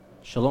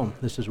Shalom,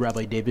 this is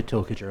Rabbi David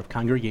Tokajer of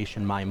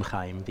Congregation Mayim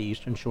Chaim, the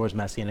Eastern Shore's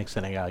Messianic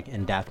Synagogue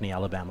in Daphne,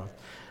 Alabama.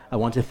 I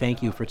want to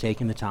thank you for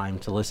taking the time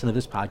to listen to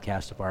this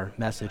podcast of our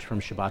message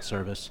from Shabbat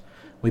service.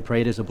 We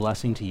pray it is a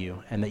blessing to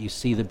you and that you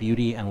see the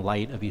beauty and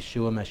light of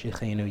Yeshua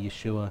Meshichenu,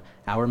 Yeshua,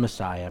 our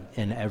Messiah,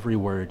 in every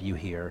word you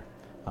hear.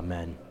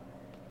 Amen.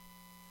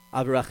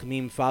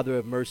 Avrahmim, Father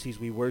of mercies,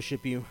 we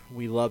worship you,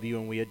 we love you,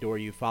 and we adore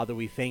you. Father,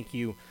 we thank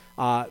you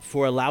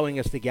for allowing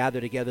us to gather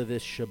together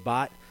this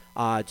Shabbat,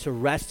 to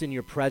rest in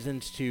your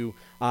presence, to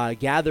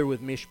gather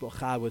with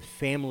mishpacha, with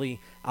family,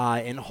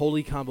 in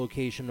holy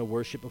convocation to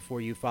worship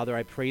before you. Father,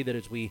 I pray that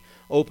as we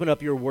open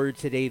up your word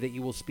today, that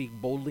you will speak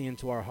boldly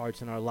into our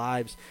hearts and our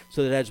lives,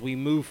 so that as we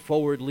move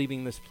forward,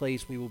 leaving this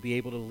place, we will be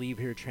able to leave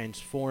here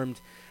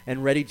transformed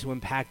and ready to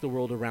impact the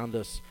world around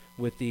us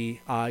with the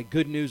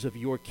good news of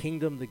your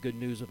kingdom, the good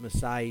news of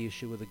Messiah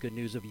Yeshua, the good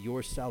news of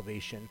your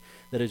salvation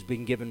that has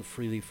been given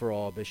freely for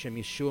all. B'Shem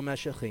Yeshua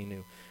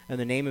Meshachenu. In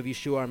the name of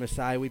Yeshua, our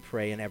Messiah, we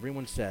pray. And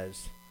everyone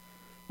says,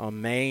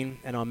 Amen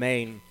and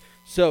Amen.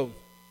 So,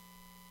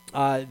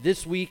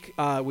 this week,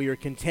 we are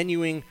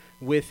continuing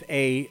with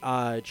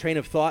a train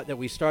of thought that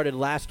we started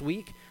last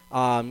week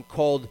it's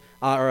called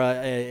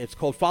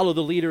Follow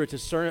the Leader.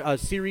 It's a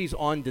series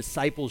on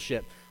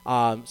discipleship.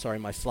 Sorry,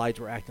 my slides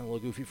were acting a little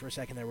goofy for a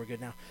second there. We're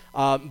good now.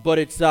 But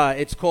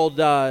it's called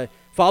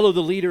Follow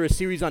the Leader, a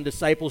series on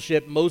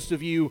discipleship. Most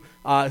of you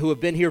who have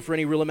been here for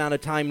any real amount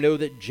of time know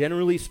that,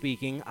 generally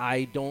speaking,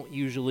 I don't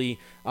usually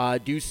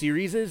do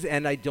series,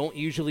 and I don't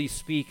usually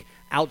speak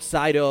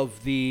outside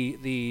of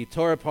the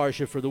Torah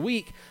Parsha for the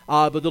week.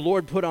 But the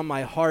Lord put on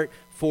my heart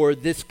for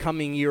this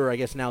coming year, or I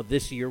guess now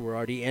this year, we're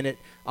already in it,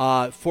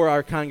 for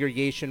our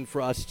congregation,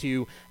 for us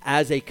to,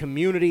 as a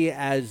community,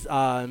 as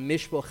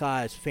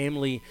mishpacha, as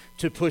family,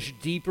 to push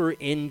deeper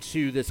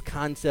into this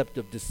concept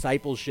of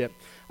discipleship.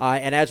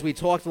 And as we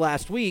talked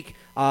last week,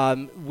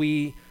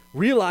 we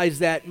realized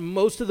that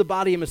most of the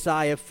body of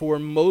Messiah, for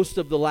most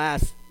of the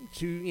last,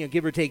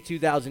 give or take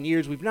 2,000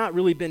 years, we've not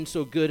really been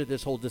so good at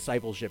this whole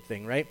discipleship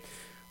thing, right?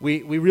 We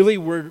really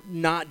were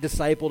not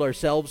discipled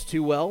ourselves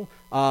too well.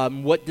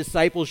 What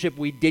discipleship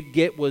we did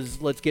get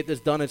was, let's get this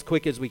done as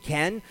quick as we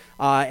can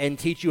and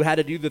teach you how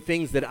to do the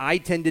things that I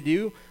tend to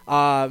do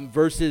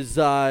versus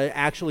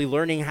actually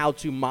learning how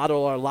to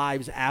model our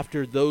lives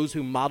after those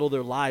who model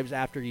their lives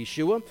after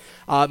Yeshua.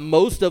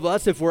 Most of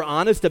us, if we're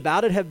honest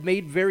about it, have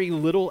made very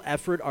little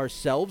effort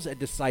ourselves at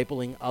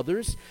discipling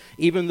others,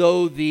 even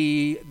though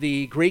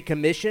the Great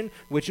Commission,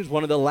 which is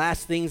one of the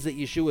last things that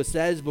Yeshua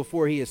says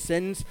before he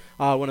ascends,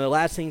 one of the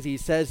last things he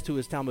says to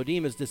his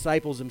Talmudim, his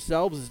disciples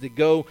themselves, is to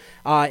go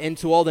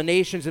into all the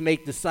nations and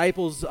make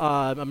disciples,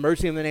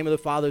 immersing in the name of the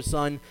Father,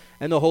 Son,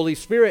 and the Holy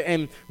Spirit.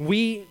 And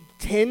we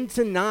tend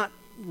to not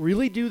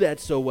really do that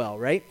so well,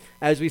 right?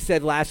 As we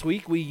said last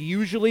week, we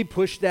usually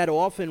push that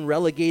off and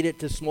relegate it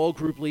to small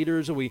group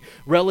leaders, or we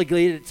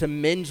relegate it to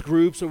men's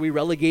groups, or we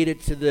relegate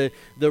it to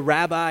the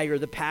rabbi or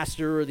the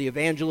pastor or the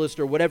evangelist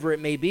or whatever it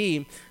may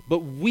be. But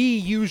we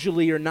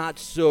usually are not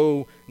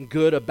so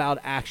good about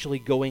actually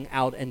going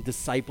out and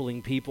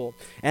discipling people.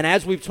 And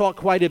as we've talked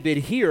quite a bit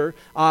here,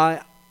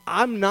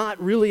 I'm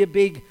not really a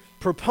big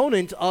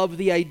proponent of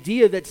the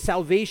idea that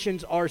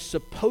salvations are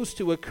supposed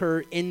to occur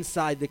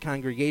inside the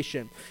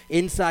congregation,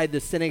 inside the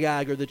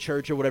synagogue or the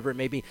church or whatever it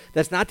may be.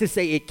 That's not to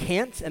say it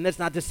can't, and that's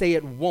not to say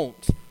it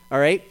won't, all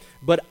right?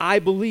 But I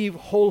believe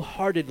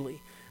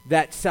wholeheartedly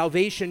that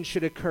salvation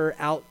should occur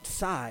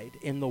outside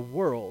in the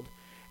world,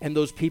 and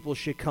those people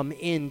should come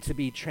in to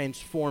be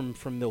transformed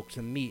from milk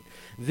to meat.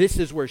 This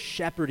is where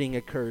shepherding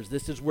occurs.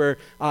 This is where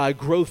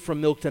growth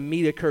from milk to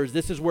meat occurs.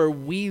 This is where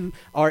we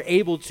are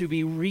able to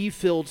be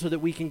refilled so that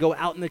we can go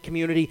out in the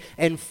community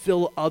and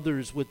fill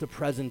others with the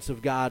presence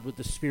of God, with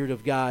the Spirit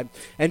of God.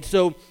 And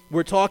so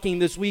we're talking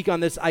this week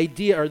on this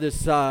idea, or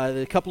this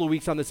a couple of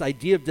weeks on this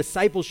idea of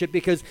discipleship,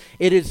 because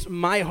it is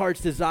my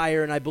heart's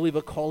desire, and I believe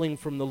a calling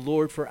from the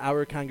Lord for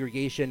our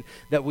congregation,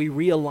 that we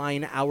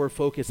realign our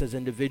focus as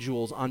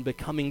individuals on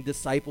becoming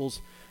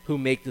disciples who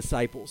make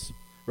disciples,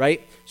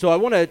 right? So I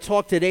want to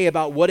talk today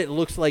about what it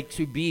looks like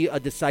to be a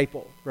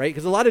disciple, right?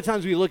 Because a lot of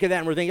times we look at that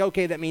and we're thinking,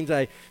 okay, that means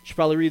I should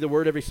probably read the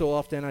word every so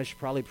often, I should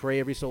probably pray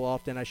every so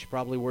often, I should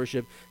probably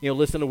worship,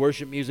 listen to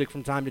worship music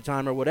from time to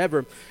time or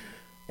whatever.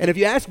 And if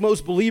you ask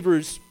most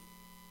believers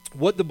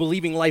what the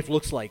believing life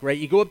looks like, right?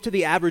 You go up to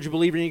the average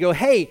believer and you go,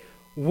 hey,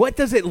 what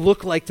does it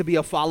look like to be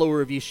a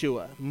follower of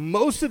Yeshua?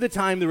 Most of the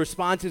time the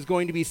response is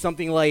going to be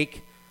something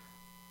like,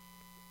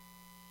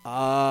 you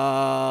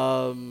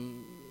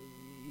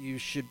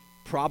should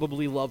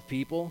probably love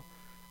people.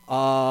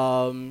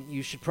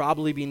 You should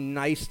probably be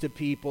nice to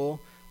people.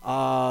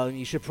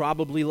 You should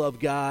probably love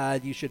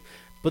God.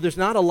 But there's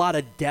not a lot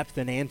of depth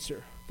and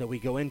answer that we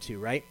go into,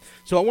 right?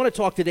 So I want to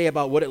talk today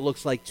about what it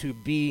looks like to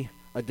be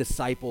a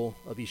disciple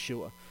of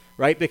Yeshua,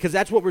 right? Because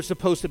that's what we're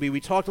supposed to be.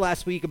 We talked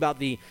last week about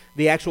the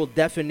actual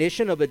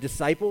definition of a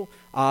disciple,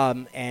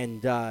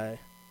 and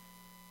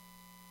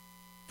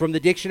From the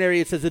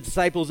dictionary, it says a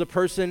disciple is a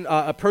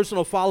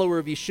personal follower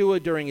of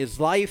Yeshua during his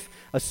life,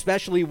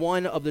 especially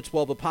one of the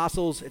 12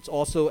 apostles. It's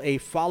also a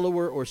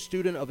follower or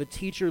student of a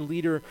teacher,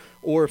 leader,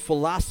 or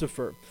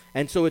philosopher.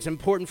 And so it's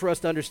important for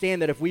us to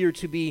understand that if we are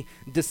to be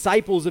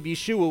disciples of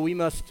Yeshua, we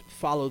must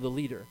follow the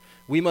leader.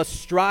 We must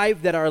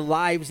strive that our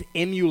lives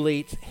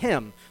emulate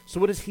him. So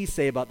what does he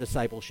say about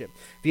discipleship?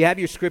 If you have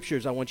your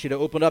scriptures, I want you to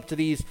open up to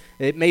these.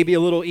 It may be a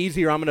little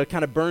easier. I'm going to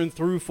kind of burn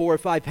through 4 or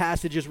 5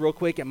 passages real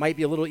quick. It might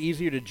be a little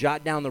easier to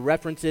jot down the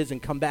references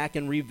and come back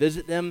and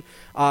revisit them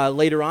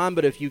later on.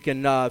 But if you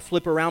can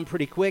flip around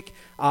pretty quick,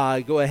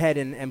 go ahead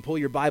and pull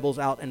your Bibles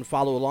out and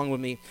follow along with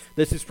me.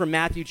 This is from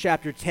Matthew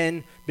chapter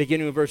 10,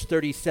 beginning with verse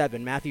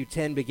 37. Matthew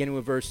 10, beginning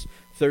with verse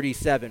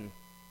 37.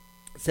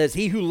 It says,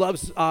 he who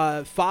loves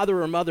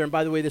father or mother, and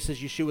by the way, this is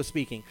Yeshua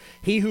speaking,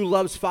 he who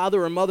loves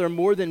father or mother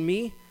more than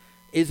me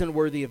isn't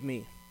worthy of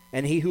me.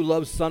 And he who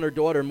loves son or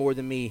daughter more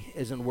than me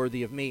isn't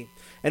worthy of me.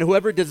 And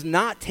whoever does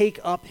not take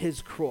up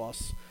his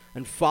cross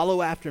and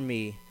follow after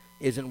me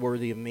isn't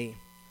worthy of me.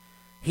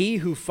 He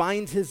who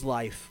finds his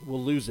life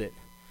will lose it,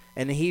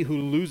 and he who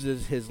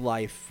loses his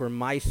life for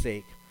my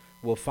sake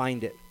will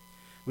find it.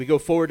 We go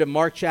forward to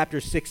Mark chapter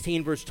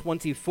 16, verse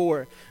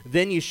 24.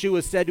 Then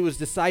Yeshua said to his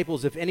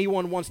disciples, if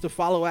anyone wants to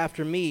follow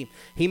after me,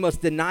 he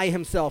must deny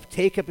himself,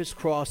 take up his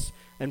cross,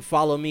 and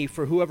follow me.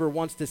 For whoever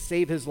wants to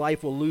save his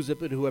life will lose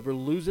it, but whoever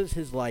loses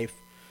his life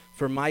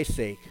for my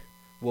sake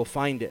will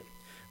find it.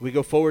 We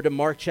go forward to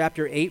Mark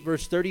chapter 8,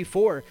 verse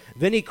 34.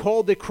 Then he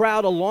called the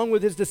crowd along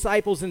with his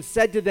disciples and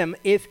said to them,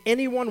 if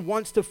anyone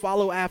wants to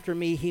follow after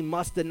me, he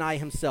must deny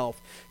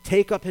himself,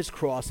 take up his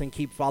cross, and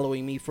keep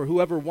following me. For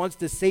whoever wants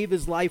to save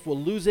his life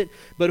will lose it,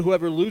 but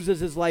whoever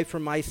loses his life for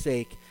my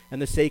sake and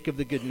the sake of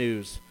the good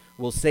news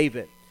will save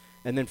it.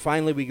 And then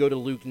finally we go to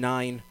Luke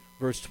 9,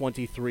 verse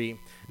 23.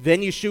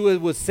 Then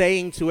Yeshua was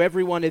saying to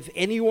everyone, if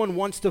anyone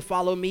wants to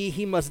follow me,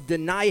 he must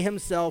deny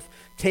himself,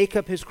 take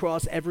up his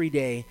cross every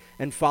day,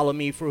 and follow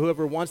me. For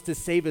whoever wants to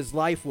save his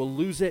life will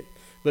lose it,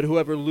 but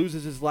whoever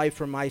loses his life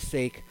for my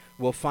sake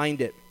will find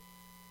it.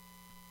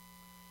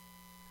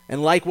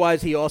 And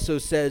likewise, he also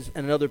says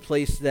in another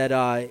place that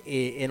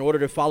in order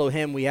to follow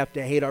him, we have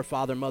to hate our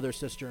father, mother,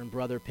 sister, and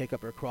brother, pick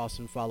up our cross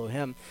and follow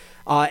him.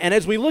 And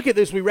as we look at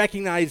this, we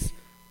recognize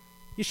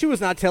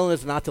Yeshua's not telling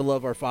us not to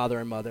love our father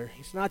and mother.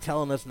 He's not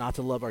telling us not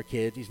to love our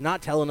kids. He's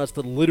not telling us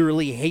to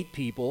literally hate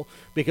people,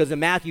 because in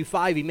Matthew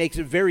 5, he makes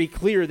it very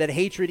clear that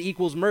hatred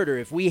equals murder.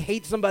 If we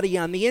hate somebody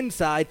on the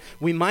inside,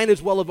 we might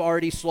as well have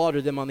already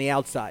slaughtered them on the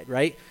outside,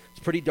 right? It's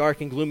a pretty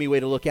dark and gloomy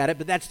way to look at it,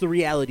 but that's the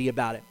reality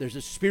about it. There's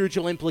a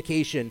spiritual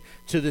implication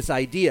to this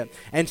idea.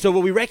 And so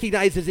what we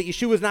recognize is that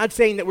Yeshua is not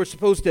saying that we're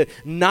supposed to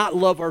not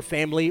love our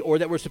family or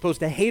that we're supposed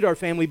to hate our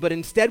family, but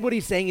instead what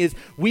he's saying is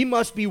we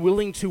must be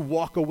willing to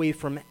walk away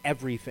from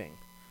everything.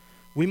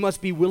 We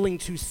must be willing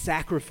to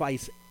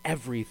sacrifice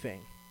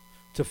everything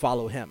to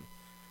follow him.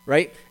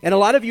 Right? And a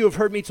lot of you have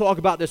heard me talk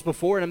about this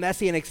before. In a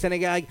Messianic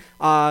synagogue,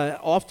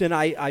 often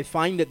I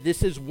find that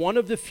this is one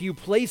of the few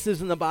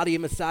places in the body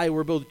of Messiah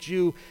where both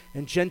Jew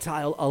and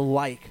Gentile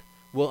alike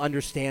will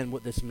understand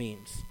what this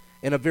means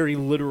in a very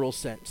literal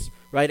sense.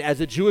 Right? As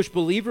a Jewish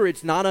believer,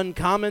 it's not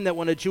uncommon that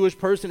when a Jewish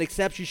person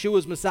accepts Yeshua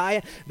as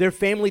Messiah, their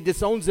family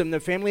disowns them.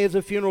 Their family has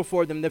a funeral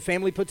for them. Their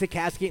family puts a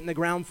casket in the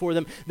ground for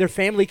them. Their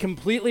family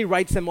completely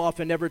writes them off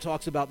and never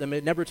talks about them.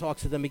 It never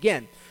talks to them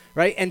again.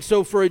 Right? And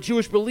so for a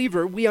Jewish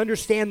believer, we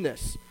understand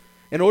this.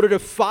 In order to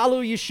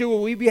follow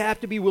Yeshua, we have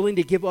to be willing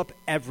to give up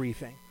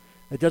everything.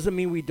 That doesn't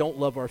mean we don't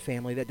love our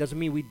family. That doesn't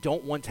mean we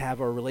don't want to have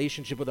a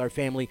relationship with our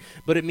family,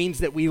 but it means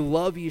that we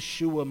love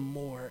Yeshua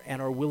more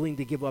and are willing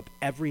to give up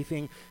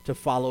everything to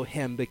follow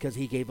him because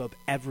he gave up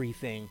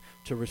everything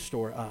to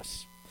restore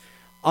us.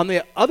 On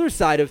the other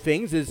side of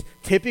things is,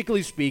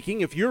 typically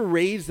speaking, if you're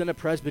raised in a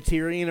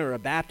Presbyterian or a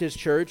Baptist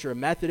church or a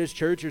Methodist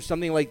church or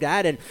something like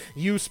that, and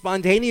you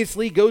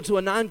spontaneously go to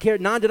a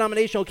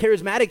non-denominational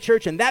charismatic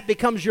church and that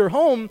becomes your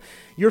home,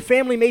 your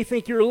family may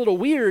think you're a little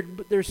weird,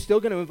 but they're still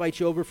going to invite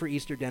you over for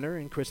Easter dinner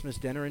and Christmas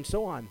dinner and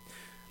so on.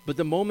 But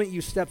the moment you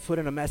step foot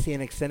in a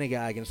Messianic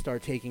synagogue and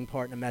start taking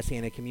part in a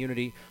Messianic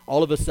community,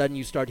 all of a sudden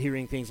you start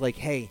hearing things like,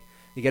 hey,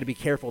 you got to be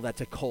careful,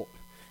 that's a cult.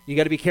 You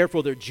got to be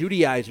careful, they're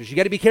Judaizers. You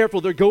got to be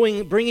careful, they're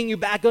bringing you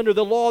back under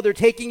the law. They're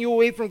taking you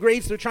away from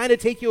grace. They're trying to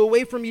take you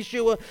away from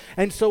Yeshua,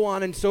 and so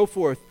on and so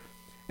forth.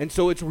 And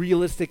so it's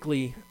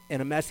realistically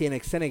in a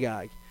Messianic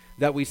synagogue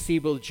that we see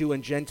both Jew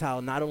and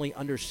Gentile not only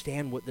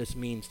understand what this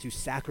means to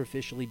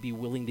sacrificially be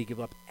willing to give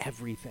up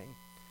everything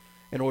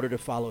in order to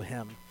follow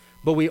him,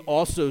 but we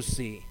also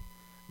see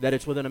that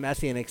it's within a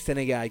Messianic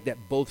synagogue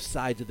that both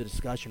sides of the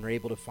discussion are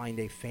able to find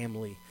a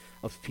family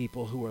of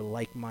people who are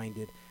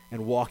like-minded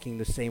and walking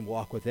the same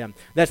walk with them.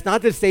 That's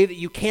not to say that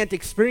you can't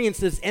experience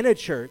this in a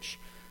church,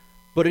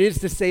 but it is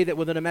to say that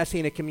within a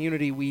Messianic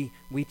community, we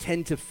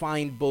tend to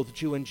find both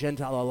Jew and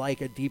Gentile alike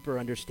a deeper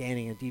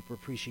understanding, a deeper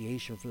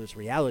appreciation for this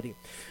reality.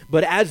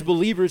 But as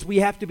believers, we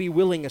have to be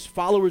willing, as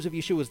followers of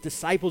Yeshua, as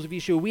disciples of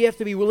Yeshua, we have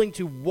to be willing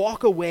to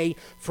walk away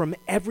from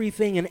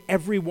everything and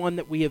everyone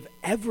that we have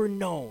ever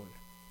known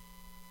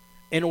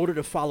in order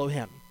to follow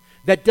him.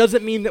 That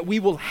doesn't mean that we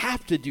will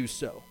have to do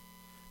so,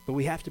 but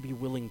we have to be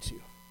willing to.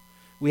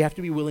 We have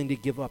to be willing to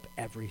give up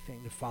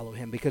everything to follow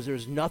him, because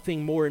there's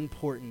nothing more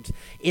important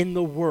in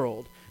the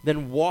world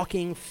than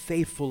walking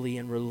faithfully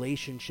in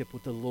relationship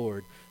with the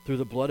Lord through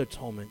the blood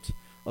atonement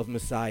of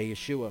Messiah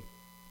Yeshua.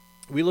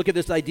 We look at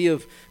this idea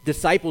of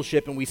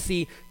discipleship and we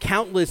see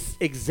countless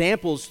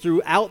examples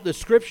throughout the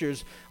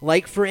scriptures,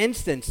 like, for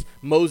instance,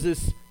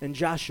 Moses and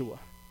Joshua.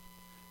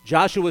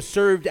 Joshua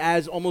served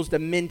as almost a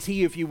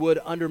mentee, if you would,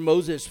 under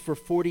Moses for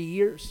 40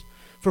 years.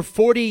 For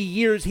 40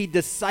 years, he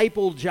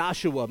discipled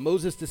Joshua.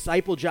 Moses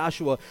discipled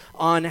Joshua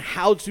on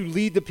how to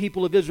lead the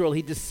people of Israel.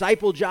 He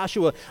discipled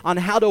Joshua on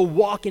how to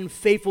walk in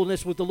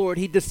faithfulness with the Lord.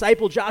 He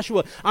discipled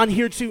Joshua on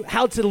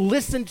how to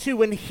listen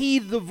to and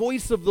heed the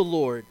voice of the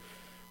Lord.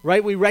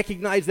 Right? We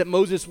recognize that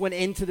Moses went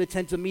into the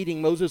tent of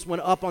meeting. Moses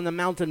went up on the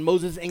mountain.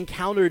 Moses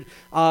encountered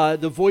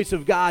the voice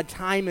of God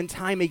time and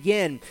time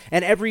again.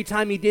 And every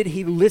time he did,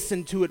 he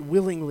listened to it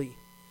willingly.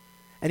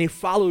 And he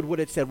followed what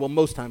it said. Well,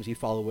 most times he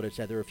followed what it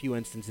said. There are a few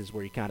instances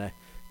where he kind of,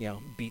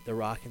 beat the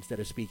rock instead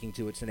of speaking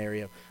to it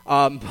scenario.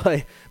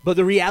 But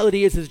the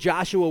reality is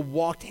Joshua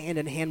walked hand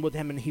in hand with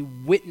him, and he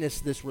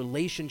witnessed this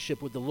relationship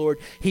with the Lord.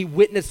 He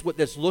witnessed what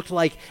this looked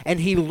like,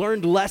 and he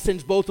learned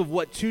lessons both of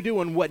what to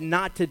do and what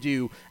not to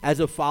do as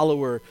a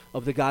follower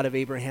of the God of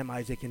Abraham,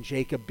 Isaac, and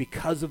Jacob.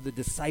 Because of the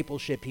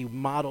discipleship he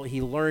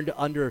learned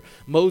under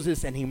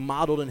Moses, and he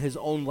modeled in his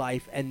own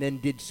life, and then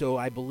did so,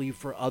 I believe,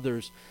 for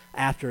others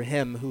after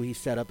him, who he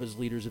set up as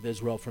leaders of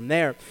Israel from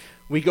there.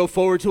 We go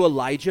forward to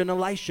Elijah and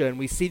Elisha, and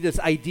we see this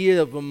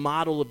idea of a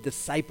model of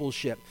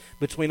discipleship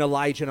between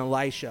Elijah and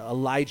Elisha.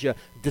 Elijah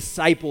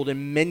discipled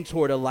and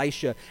mentored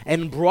Elisha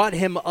and brought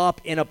him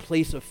up in a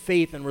place of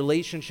faith and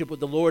relationship with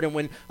the Lord. And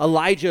when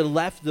Elijah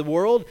left the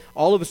world,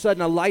 all of a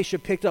sudden Elisha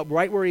picked up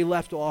right where he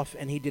left off,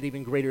 and he did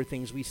even greater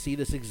things. We see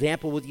this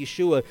example with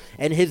Yeshua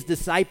and his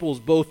disciples,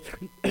 both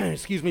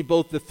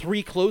the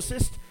three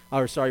closest,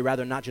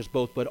 not just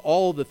both, but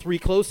all the three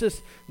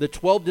closest, the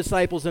 12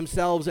 disciples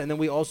themselves, and then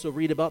we also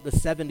read about the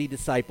 70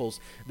 disciples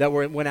that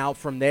went out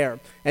from there.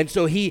 And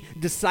so he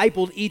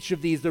discipled each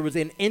of these. There was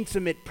an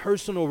intimate,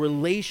 personal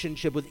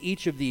relationship with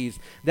each of these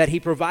that he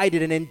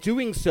provided, and in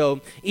doing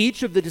so,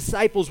 each of the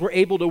disciples were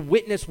able to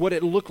witness what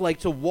it looked like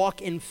to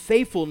walk in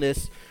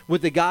faithfulness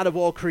with the God of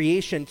all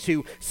creation,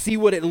 to see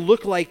what it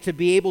looked like to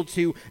be able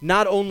to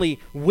not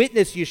only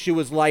witness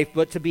Yeshua's life,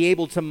 but to be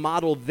able to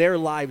model their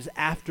lives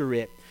after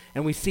it.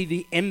 And we see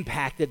the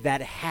impact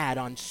that had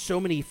on so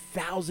many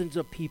thousands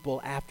of people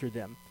after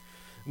them.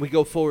 We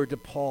go forward to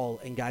Paul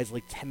and guys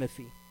like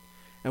Timothy,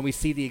 and we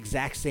see the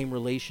exact same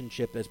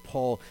relationship as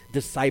Paul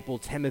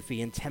discipled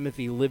Timothy, and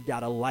Timothy lived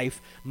out a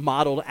life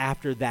modeled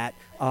after that,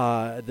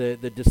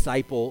 the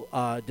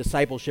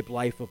discipleship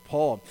life of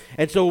Paul.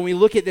 And so when we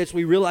look at this,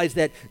 we realize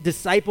that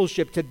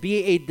discipleship, to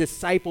be a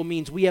disciple,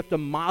 means we have to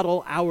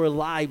model our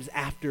lives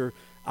after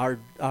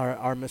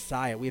our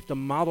Messiah. We have to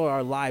model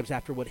our lives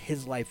after what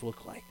his life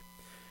looked like.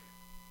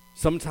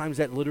 Sometimes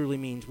that literally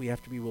means we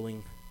have to be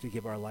willing to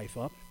give our life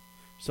up.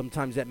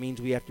 Sometimes that means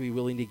we have to be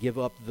willing to give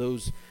up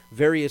those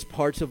various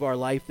parts of our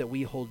life that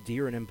we hold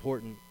dear and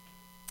important.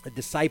 A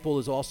disciple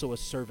is also a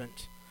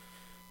servant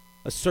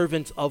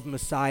of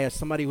Messiah,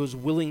 somebody who is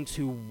willing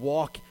to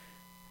walk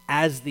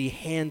as the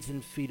hands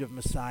and feet of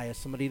Messiah,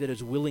 somebody that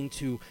is willing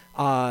to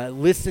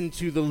listen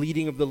to the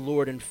leading of the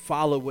Lord and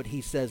follow what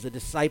he says. A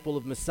disciple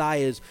of Messiah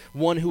is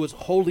one who is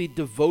wholly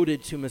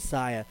devoted to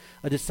Messiah.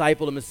 A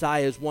disciple of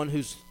Messiah is one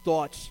whose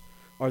thoughts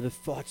are the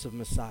thoughts of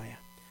Messiah.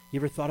 You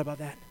ever thought about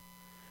that?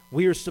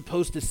 We are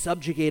supposed to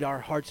subjugate our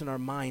hearts and our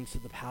minds to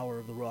the power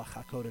of the Ruach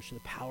HaKodesh, to the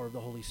power of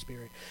the Holy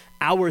Spirit.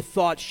 Our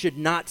thoughts should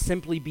not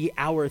simply be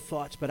our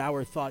thoughts, but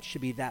our thoughts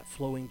should be that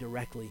flowing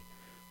directly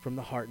from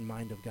the heart and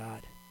mind of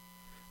God.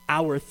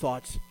 Our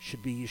thoughts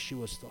should be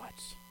Yeshua's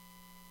thoughts.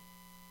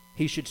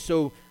 He should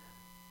so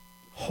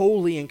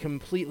wholly and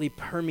completely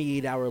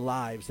permeate our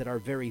lives that our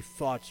very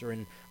thoughts are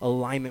in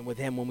alignment with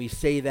him. When we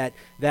say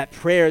that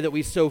prayer that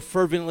we so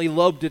fervently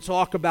love to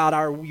talk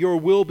about, your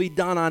will be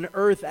done on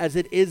earth as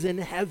it is in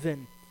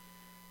heaven,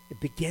 it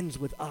begins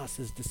with us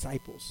as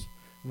disciples.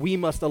 We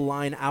must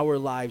align our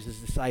lives as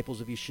disciples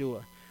of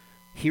Yeshua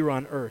here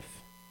on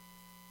earth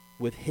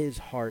with his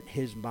heart,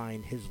 his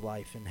mind, his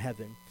life in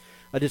heaven.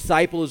 A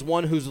disciple is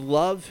one whose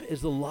love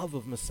is the love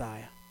of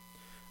Messiah.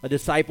 A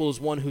disciple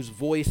is one whose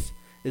voice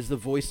is the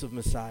voice of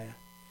Messiah.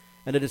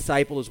 And a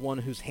disciple is one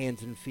whose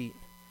hands and feet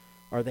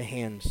are the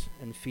hands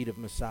and feet of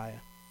Messiah.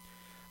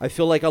 I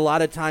feel like a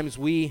lot of times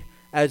we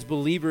as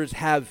believers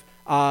have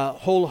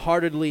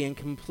wholeheartedly and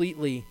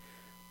completely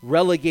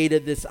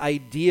relegated this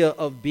idea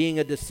of being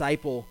a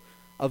disciple,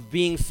 of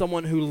being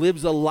someone who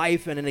lives a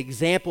life and an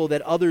example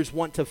that others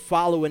want to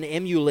follow and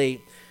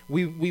emulate.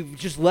 We've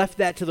just left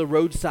that to the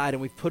roadside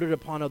and we've put it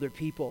upon other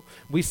people.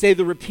 We say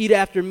the repeat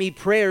after me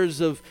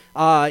prayers of,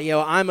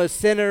 I'm a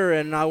sinner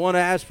and I want to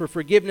ask for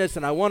forgiveness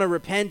and I want to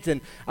repent and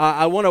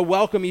I want to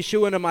welcome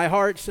Yeshua into my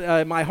heart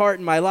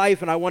and my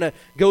life, and I want to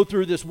go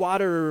through this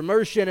water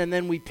immersion, and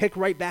then we pick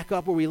right back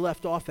up where we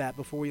left off at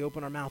before we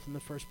open our mouth in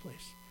the first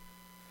place.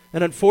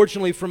 And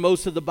unfortunately for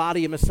most of the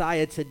body of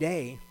Messiah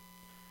today,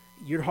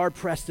 you're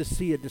hard-pressed to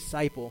see a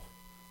disciple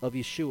of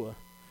Yeshua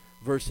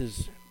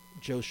versus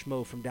Joe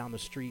Schmo from down the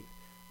street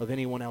of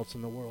anyone else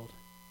in the world.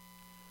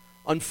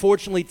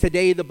 Unfortunately,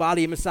 today, the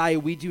body of Messiah,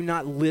 we do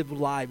not live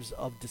lives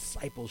of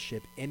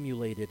discipleship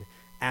emulated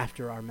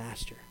after our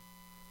master.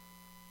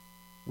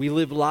 We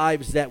live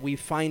lives that we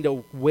find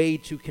a way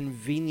to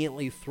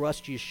conveniently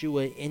thrust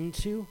Yeshua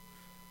into,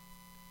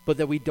 but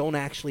that we don't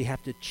actually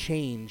have to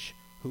change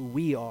who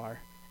we are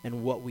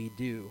and what we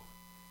do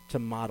to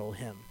model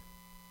him.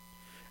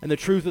 And the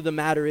truth of the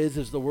matter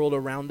is the world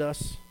around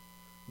us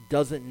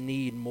doesn't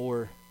need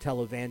more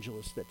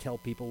televangelists that tell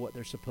people what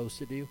they're supposed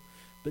to do,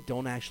 but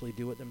don't actually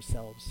do it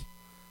themselves.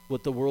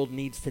 What the world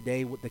needs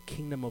today, what the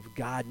kingdom of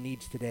God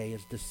needs today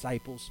is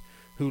disciples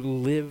who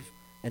live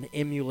and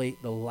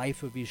emulate the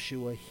life of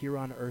Yeshua here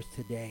on earth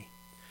today,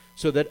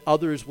 so that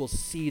others will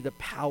see the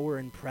power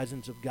and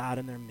presence of God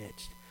in their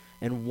midst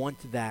and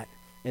want that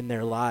in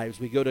their lives.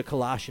 We go to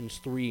Colossians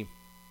 3,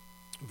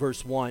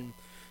 verse 1.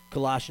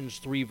 Colossians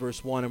 3,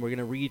 verse 1, and we're going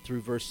to read through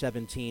verse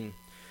 17. It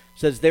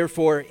says,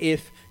 "Therefore,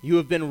 if you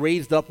have been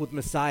raised up with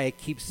Messiah,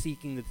 keep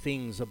seeking the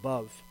things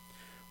above,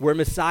 where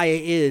Messiah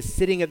is,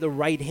 sitting at the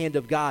right hand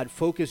of God.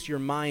 Focus your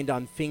mind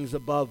on things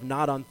above,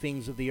 not on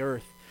things of the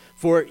earth.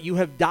 For you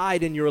have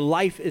died, and your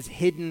life is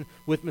hidden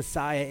with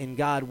Messiah in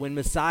God. When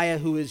Messiah,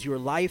 who is your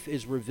life,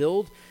 is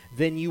revealed,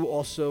 then you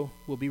also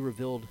will be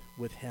revealed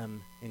with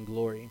him in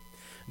glory.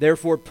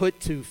 Therefore, put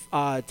to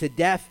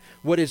death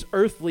what is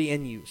earthly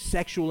in you,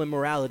 sexual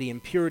immorality,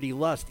 impurity,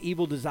 lust,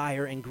 evil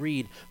desire, and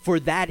greed, for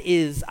that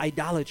is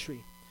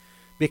idolatry.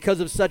 Because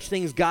of such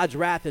things, God's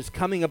wrath is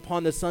coming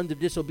upon the sons of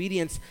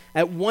disobedience.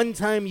 At one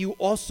time, you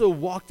also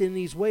walked in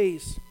these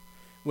ways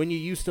when you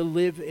used to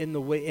live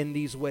in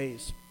these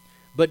ways.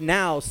 But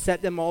now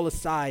set them all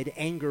aside: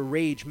 anger,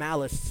 rage,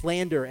 malice,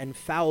 slander, and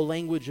foul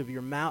language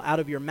out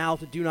of your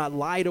mouth. Do not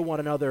lie to one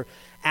another.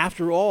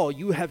 After all,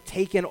 you have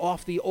taken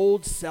off the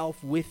old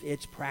self with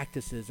its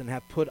practices and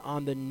have put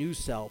on the new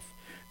self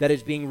that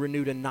is being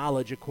renewed in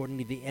knowledge according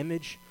to the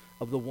image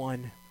of the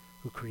one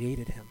who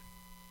created him."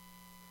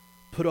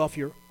 Put off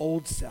your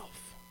old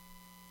self.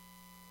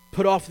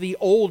 Put off the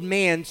old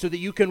man so that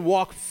you can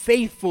walk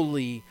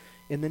faithfully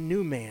in the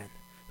new man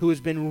who has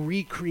been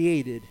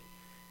recreated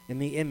in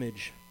the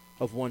image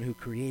of one who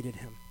created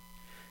him.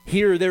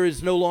 Here there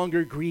is no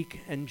longer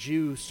Greek and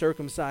Jew,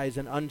 circumcised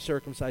and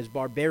uncircumcised,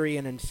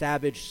 barbarian and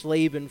savage,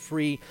 slave and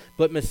free,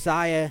 but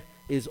Messiah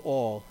is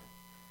all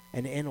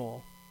and in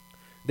all.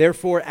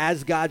 Therefore,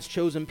 as God's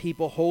chosen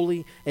people,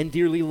 holy and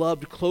dearly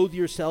loved, clothe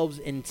yourselves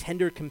in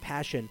tender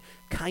compassion,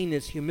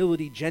 kindness,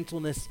 humility,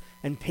 gentleness,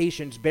 and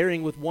patience,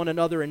 bearing with one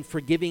another and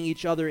forgiving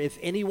each other if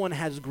anyone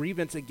has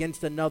grievance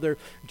against another,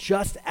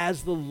 just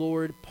as the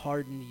Lord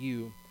pardoned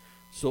you,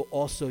 so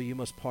also you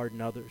must pardon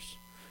others.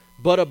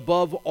 But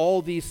above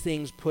all these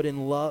things, put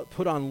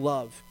on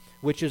love,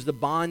 which is the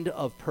bond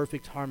of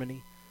perfect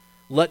harmony.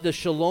 Let the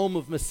shalom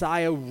of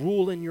Messiah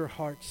rule in your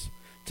hearts.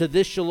 To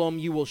this shalom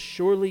you were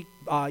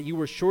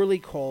surely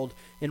called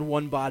in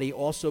one body.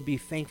 Also be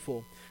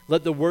thankful.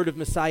 Let the word of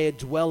Messiah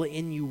dwell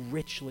in you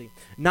richly.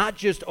 Not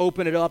just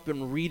open it up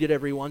and read it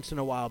every once in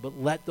a while,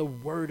 but let the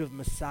word of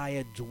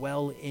Messiah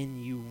dwell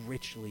in you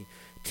richly,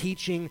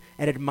 teaching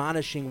and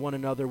admonishing one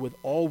another with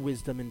all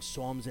wisdom in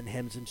psalms and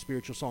hymns and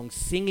spiritual songs,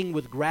 singing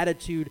with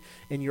gratitude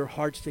in your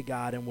hearts to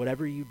God. And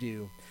whatever you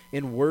do,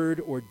 in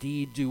word or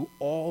deed, do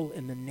all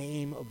in the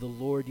name of the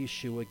Lord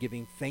Yeshua,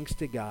 giving thanks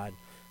to God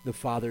the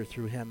Father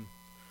through him.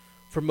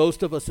 For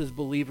most of us as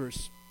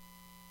believers,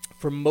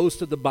 for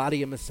most of the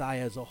body of Messiah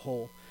as a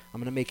whole,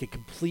 I'm going to make a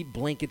complete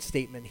blanket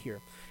statement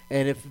here.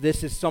 And if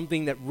this is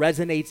something that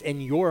resonates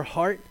in your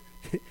heart,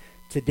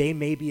 today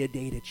may be a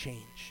day to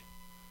change.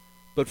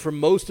 But for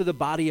most of the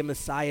body of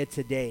Messiah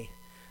today,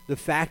 the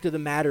fact of the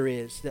matter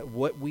is that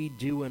what we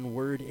do in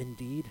word and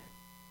deed,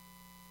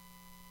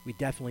 we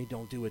definitely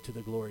don't do it to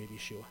the glory of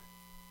Yeshua.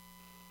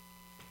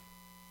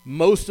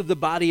 Most of the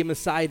body of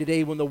Messiah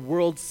today, when the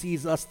world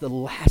sees us, the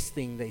last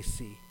thing they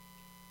see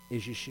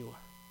is Yeshua.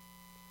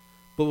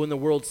 But when the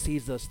world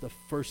sees us, the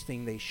first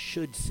thing they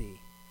should see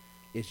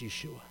is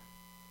Yeshua.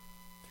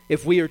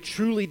 If we are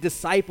truly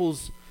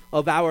disciples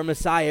of our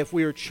Messiah, if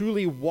we are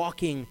truly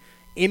walking,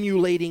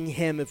 emulating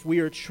him, if we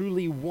are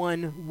truly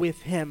one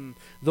with him,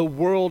 the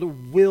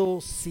world will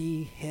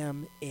see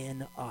him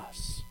in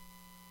us.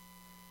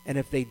 And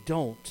if they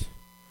don't,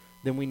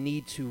 then we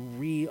need to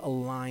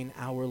realign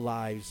our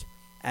lives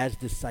as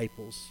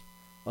disciples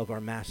of our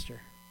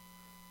Master.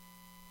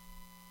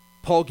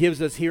 Paul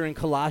gives us here in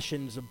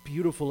Colossians a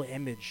beautiful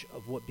image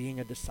of what being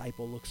a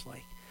disciple looks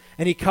like.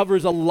 And he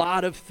covers a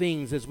lot of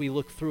things as we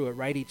look through it,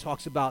 right? He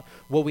talks about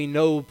what we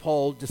know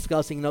Paul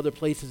discussing in other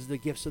places, the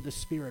gifts of the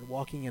Spirit,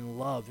 walking in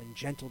love and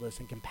gentleness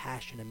and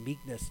compassion and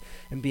meekness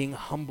and being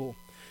humble.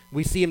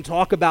 We see him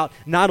talk about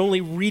not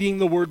only reading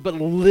the word, but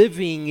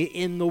living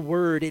in the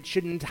word. It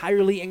should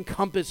entirely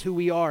encompass who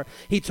we are.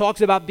 He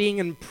talks about being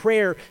in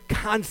prayer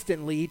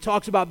constantly. He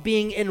talks about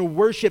being in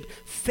worship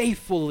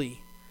faithfully.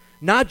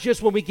 Not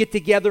just when we get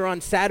together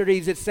on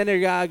Saturdays at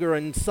synagogue or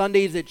on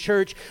Sundays at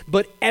church,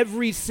 but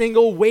every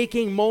single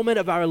waking moment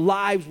of our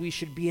lives, we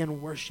should be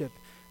in worship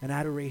and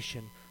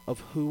adoration of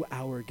who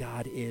our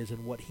God is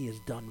and what he has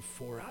done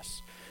for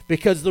us.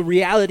 Because the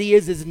reality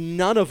is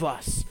none of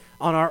us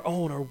on our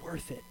own are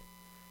worth it.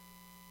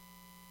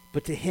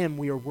 But to him,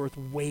 we are worth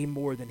way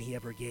more than he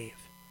ever gave.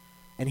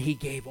 And he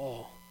gave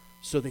all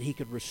so that he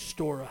could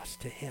restore us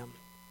to him.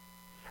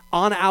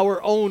 On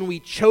our own, we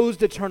chose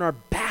to turn our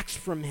backs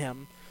from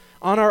him.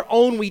 On our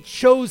own, we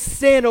chose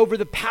sin over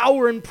the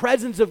power and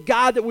presence of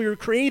God that we were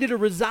created to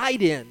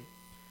reside in.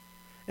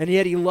 And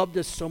yet he loved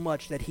us so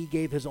much that he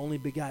gave his only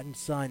begotten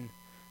Son,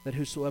 that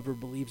whosoever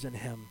believes in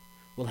him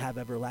will have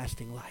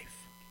everlasting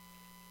life.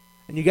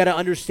 And you got to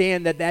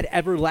understand that that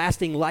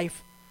everlasting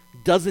life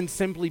doesn't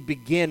simply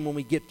begin when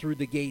we get through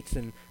the gates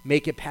and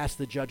make it past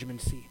the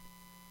judgment seat.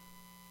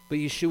 But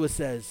Yeshua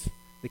says,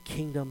 the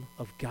kingdom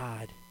of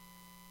God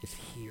is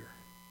here.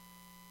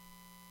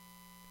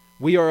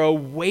 We are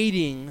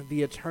awaiting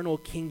the eternal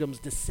kingdom's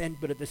descent,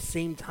 but at the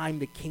same time,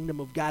 the kingdom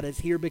of God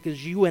is here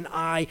because you and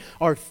I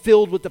are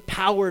filled with the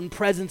power and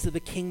presence of the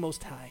King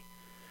Most High.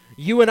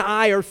 You and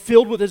I are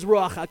filled with his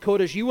Ruach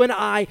HaKodesh. You and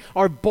I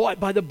are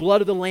bought by the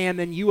blood of the Lamb,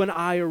 and you and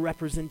I are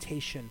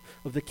representation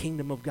of the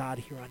kingdom of God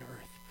here on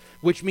earth,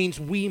 which means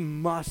we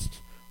must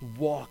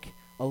walk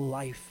a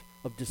life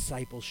of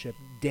discipleship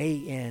day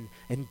in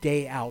and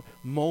day out,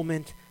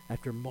 moment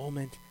after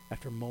moment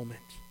after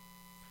moment.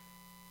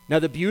 Now,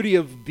 the beauty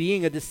of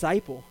being a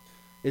disciple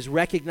is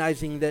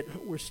recognizing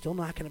that we're still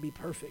not going to be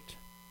perfect.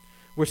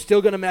 We're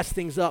still going to mess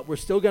things up. We're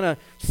still going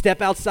to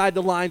step outside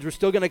the lines. We're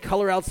still going to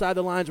color outside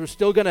the lines. We're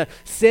still going to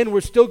sin.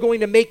 We're still going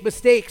to make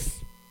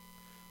mistakes.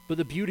 But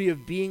the beauty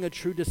of being a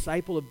true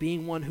disciple, of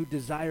being one who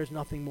desires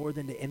nothing more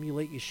than to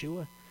emulate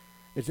Yeshua,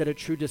 is that a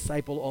true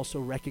disciple also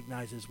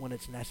recognizes when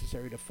it's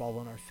necessary to fall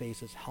on our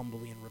faces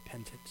humbly in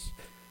repentance,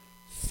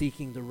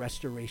 seeking the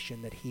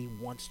restoration that he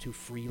wants to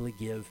freely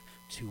give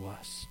to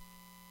us.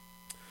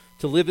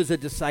 To live as a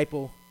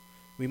disciple,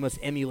 we must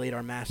emulate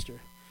our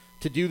master.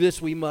 To do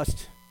this, we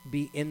must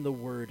be in the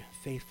Word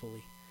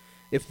faithfully.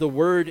 If the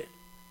Word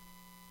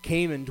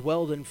came and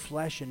dwelled in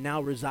flesh and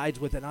now resides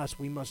within us,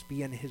 we must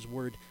be in his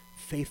Word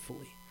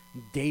faithfully,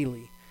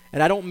 daily.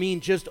 And I don't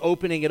mean just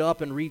opening it up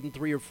and reading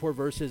 3 or 4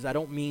 verses. I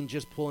don't mean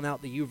just pulling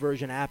out the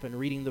YouVersion app and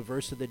reading the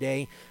verse of the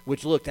day,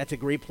 which, look, that's a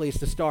great place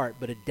to start,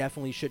 but it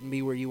definitely shouldn't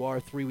be where you are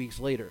 3 weeks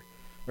later,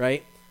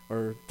 right?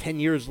 Or 10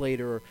 years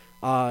later,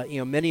 or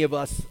many of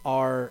us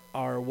are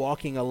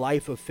walking a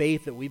life of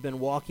faith that we've been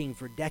walking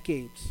for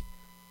decades.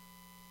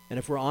 And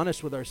if we're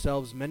honest with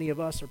ourselves, many of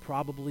us are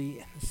probably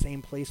in the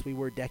same place we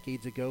were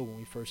decades ago when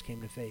we first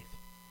came to faith.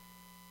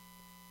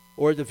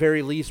 Or at the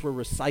very least, we're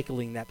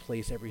recycling that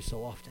place every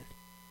so often.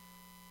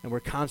 And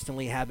we're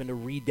constantly having to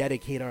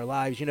rededicate our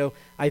lives. You know,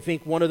 I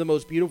think one of the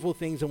most beautiful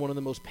things and one of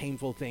the most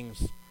painful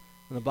things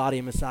in the body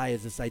of Messiah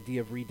is this idea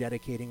of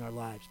rededicating our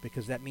lives,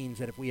 because that means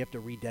that if we have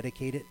to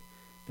rededicate it,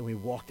 then we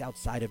walked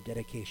outside of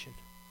dedication.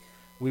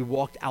 We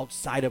walked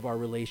outside of our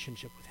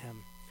relationship with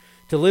him.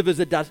 To live as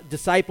a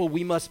disciple,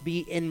 we must be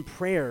in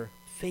prayer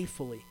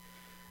faithfully.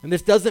 And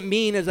this doesn't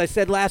mean, as I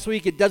said last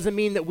week, it doesn't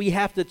mean that we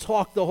have to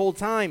talk the whole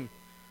time.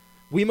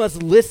 We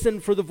must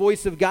listen for the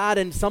voice of God,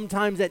 and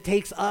sometimes that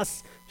takes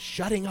us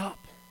shutting up.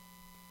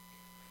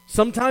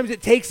 Sometimes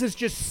it takes us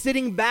just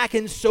sitting back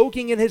and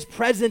soaking in his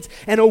presence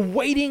and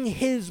awaiting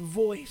his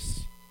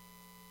voice.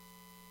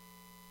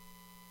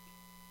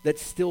 That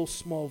still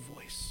small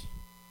voice.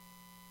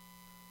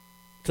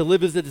 To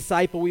live as a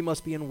disciple, we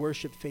must be in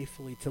worship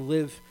faithfully. To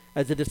live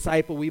as a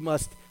disciple, we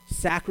must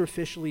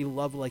sacrificially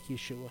love like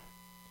Yeshua.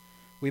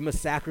 We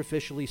must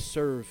sacrificially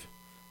serve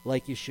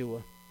like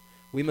Yeshua.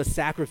 We must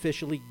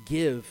sacrificially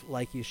give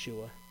like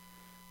Yeshua.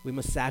 We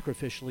must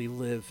sacrificially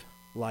live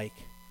like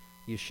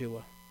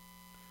Yeshua.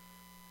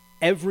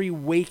 Every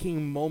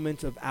waking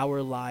moment of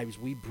our lives,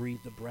 we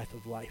breathe the breath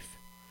of life.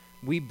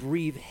 We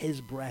breathe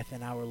his breath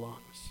in our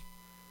lungs.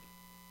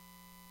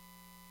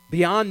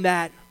 Beyond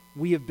that,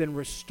 we have been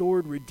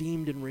restored,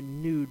 redeemed, and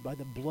renewed by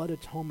the blood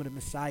atonement of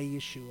Messiah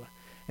Yeshua,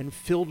 and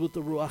filled with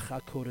the Ruach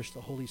HaKodesh,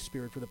 the Holy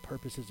Spirit, for the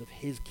purposes of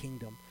his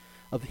kingdom,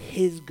 of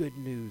his good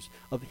news,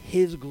 of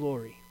his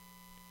glory.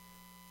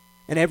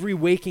 And every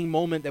waking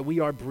moment that we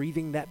are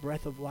breathing that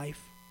breath of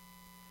life,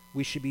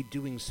 we should be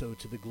doing so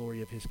to the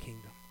glory of his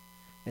kingdom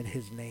and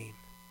his name,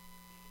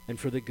 and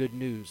for the good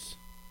news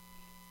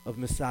of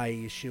Messiah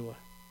Yeshua.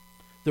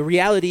 The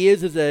reality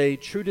is a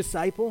true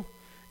disciple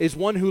is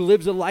one who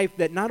lives a life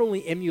that not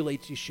only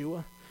emulates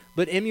Yeshua,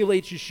 but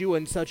emulates Yeshua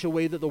in such a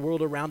way that the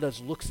world around us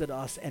looks at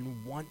us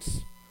and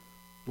wants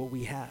what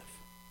we have.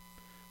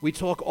 We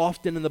talk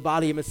often in the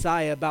body of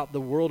Messiah about the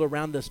world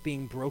around us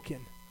being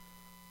broken.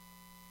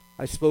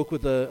 I spoke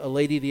with a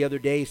lady the other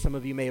day. Some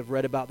of you may have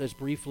read about this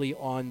briefly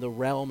on The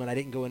Realm, and I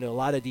didn't go into a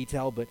lot of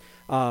detail, but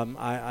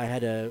I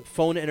had a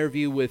phone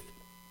interview with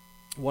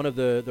one of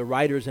the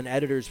writers and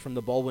editors from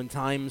the Baldwin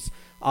Times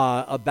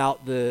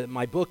about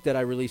my book that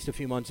I released a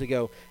few months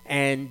ago,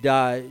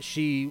 and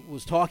she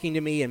was talking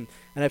to me, and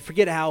I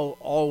forget how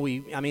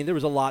there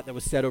was a lot that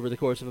was said over the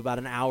course of about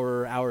an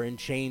hour and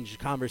change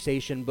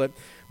conversation, but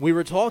we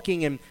were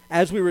talking, and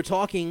as we were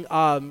talking,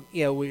 I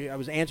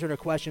was answering her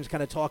questions,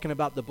 kind of talking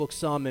about the book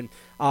some,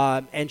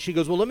 and she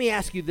goes, well, let me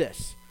ask you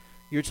this.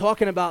 You're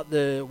talking about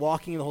the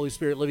walking in the Holy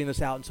Spirit, living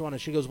this out, and so on,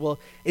 and she goes, well,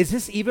 is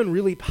this even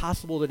really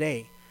possible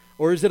today?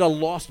 Or is it a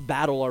lost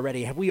battle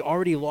already? Have we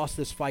already lost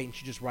this fight? And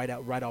she just write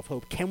off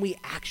hope. Can we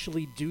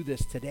actually do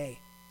this today?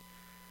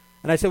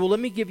 And I said, well,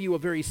 let me give you a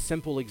very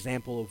simple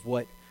example of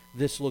what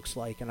this looks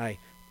like. And I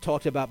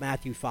talked about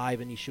Matthew 5,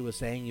 and Yeshua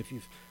saying, if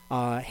you've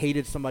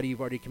hated somebody, you've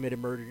already committed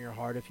murder in your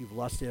heart. If you've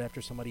lusted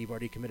after somebody, you've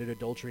already committed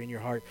adultery in your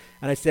heart.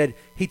 And I said,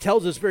 he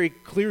tells us very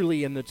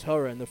clearly in the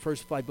Torah, in the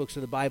first 5 books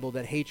of the Bible,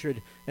 that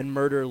hatred and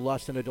murder,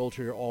 lust, and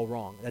adultery are all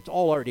wrong. That's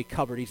all already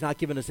covered. He's not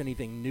giving us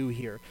anything new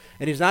here.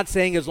 And he's not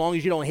saying as long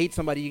as you don't hate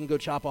somebody, you can go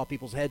chop off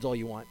people's heads all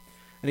you want.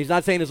 And he's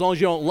not saying as long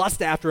as you don't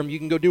lust after them, you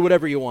can go do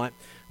whatever you want.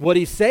 What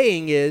he's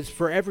saying is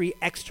for every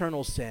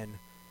external sin,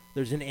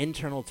 there's an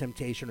internal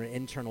temptation or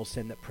internal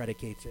sin that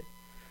predicates it.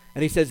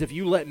 And he says, if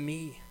you let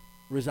me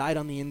reside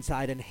on the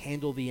inside and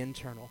handle the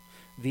internal,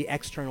 the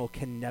external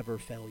can never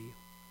fail you.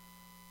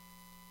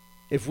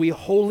 If we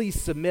wholly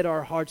submit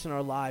our hearts and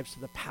our lives to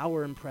the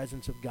power and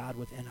presence of God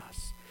within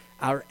us,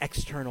 our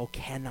external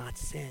cannot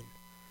sin.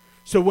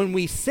 So when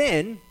we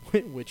sin,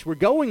 which we're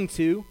going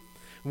to,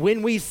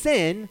 when we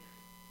sin,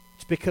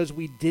 it's because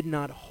we did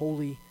not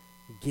wholly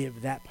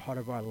give that part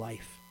of our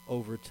life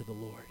over to the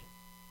Lord.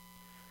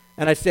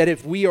 And I said,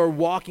 if we are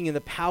walking in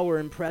the power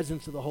and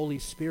presence of the Holy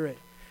Spirit,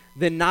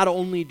 then not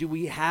only do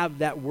we have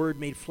that Word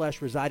made flesh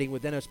residing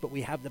within us, but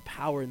we have the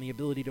power and the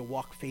ability to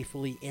walk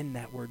faithfully in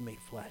that Word made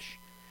flesh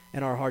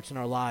in our hearts and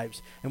our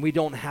lives. And we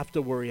don't have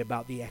to worry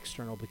about the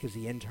external because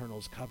the internal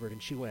is covered.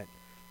 And she went,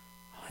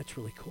 oh, that's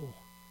really cool.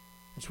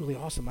 That's really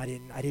awesome. I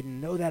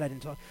didn't know that. I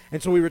didn't talk.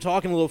 And so we were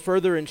talking a little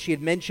further, and she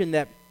had mentioned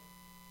that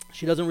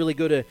she doesn't really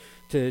go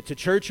to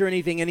church or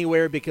anything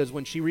anywhere because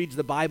when she reads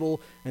the Bible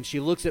and she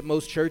looks at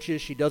most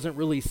churches, she doesn't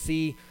really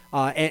see,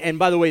 and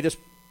by the way,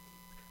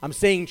 I'm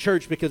saying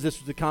church because this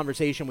was the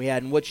conversation we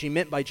had, and what she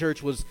meant by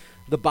church was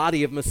the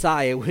body of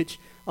Messiah, which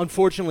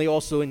unfortunately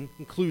also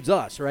includes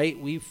us, right?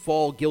 We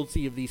fall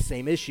guilty of these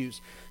same issues.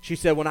 She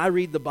said, when I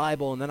read the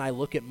Bible and then I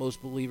look at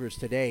most believers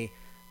today,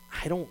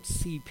 I don't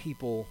see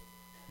people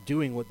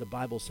doing what the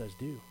Bible says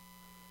do.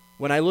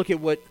 When I look at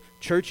what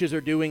churches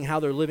are doing, how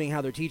they're living,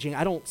 how they're teaching,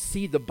 I don't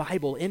see the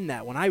Bible in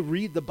that. When I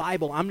read the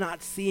Bible, I'm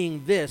not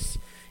seeing this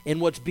in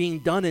what's being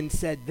done and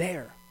said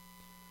there.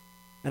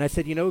 And I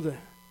said, the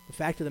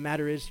fact of the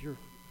matter is you're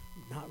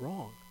not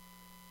wrong.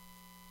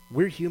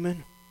 We're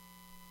human.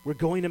 We're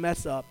going to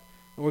mess up,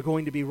 and we're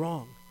going to be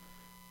wrong.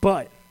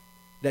 But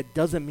that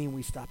doesn't mean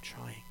we stop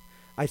trying.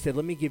 I said,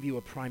 let me give you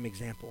a prime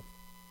example.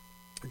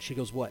 And she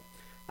goes, what?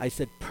 I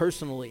said,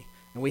 personally.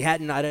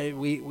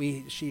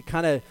 And she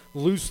kind of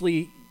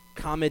loosely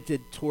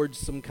commented towards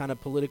some kind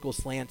of political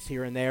slants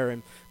here and there,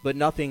 but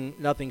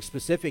nothing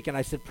specific. And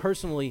I said,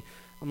 personally,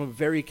 I'm a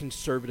very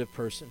conservative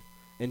person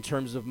in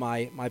terms of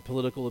my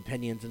political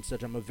opinions and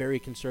such. I'm a very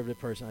conservative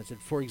person. I said,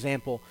 for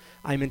example,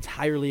 I'm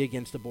entirely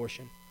against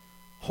abortion,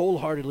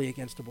 wholeheartedly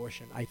against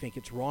abortion. I think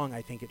it's wrong.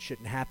 I think it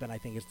shouldn't happen. I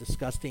think it's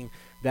disgusting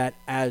that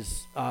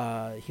as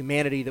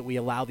humanity that we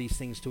allow these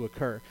things to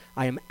occur.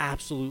 I am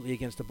absolutely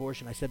against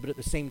abortion. I said, but at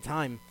the same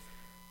time,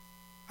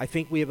 I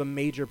think we have a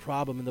major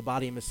problem in the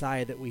body of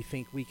Messiah that we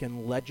think we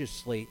can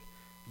legislate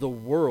the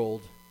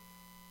world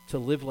to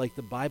live like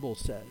the Bible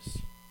says,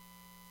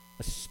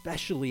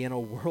 especially in a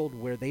world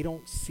where they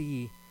don't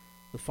see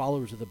the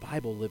followers of the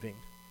Bible living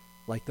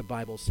like the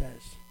Bible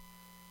says.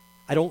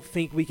 I don't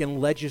think we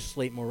can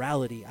legislate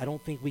morality. I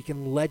don't think we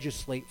can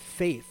legislate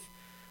faith.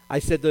 I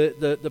said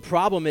the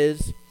problem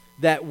is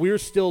that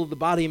the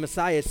body of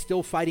Messiah is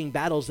still fighting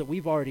battles that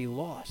we've already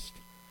lost.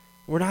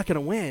 We're not going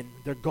to win.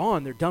 They're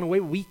gone. They're done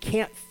away. We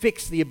can't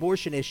fix the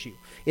abortion issue.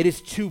 It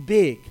is too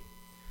big.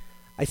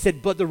 I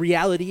said, but the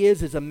reality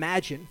is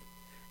imagine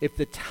if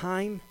the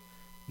time,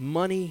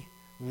 money,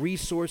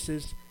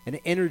 resources, and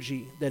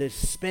energy that is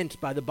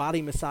spent by the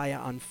body Messiah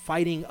on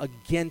fighting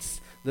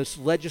against this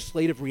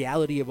legislative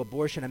reality of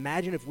abortion,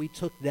 imagine if we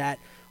took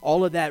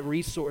all of that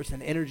resource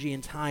and energy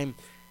and time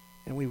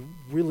and we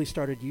really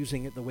started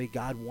using it the way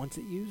God wants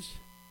it used,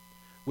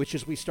 which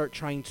is we start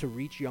trying to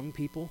reach young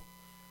people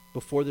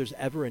before there's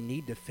ever a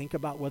need to think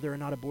about whether or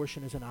not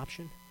abortion is an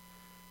option.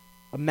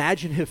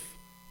 Imagine if,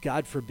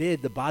 God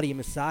forbid, the body of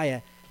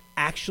Messiah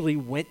actually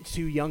went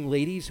to young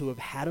ladies who have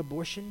had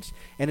abortions,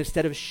 and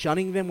instead of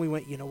shunning them, we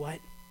went, you know what?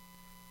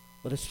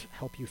 Let us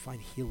help you find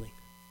healing.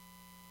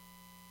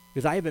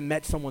 Because I haven't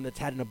met someone that's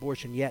had an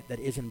abortion yet that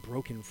isn't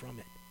broken from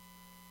it.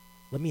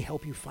 Let me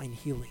help you find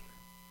healing.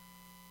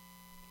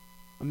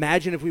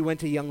 Imagine if we went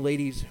to young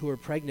ladies who are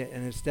pregnant,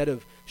 and instead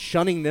of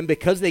shunning them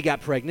because they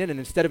got pregnant, and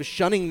instead of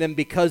shunning them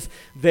because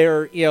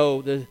they're,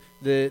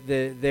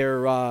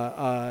 they're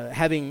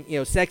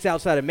having, sex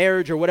outside of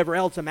marriage or whatever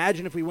else,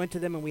 imagine if we went to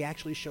them and we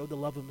actually showed the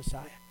love of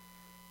Messiah.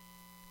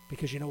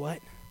 Because you know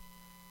what?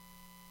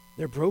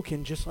 They're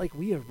broken just like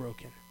we are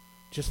broken,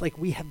 just like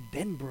we have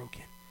been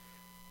broken.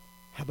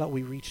 How about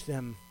we reach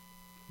them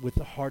with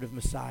the heart of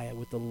Messiah,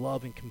 with the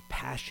love and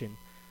compassion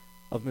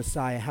of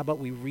Messiah? How about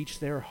we reach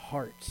their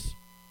hearts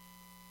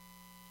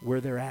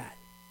where they're at?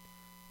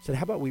 So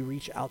how about we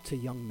reach out to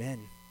young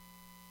men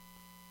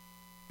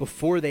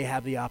before they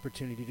have the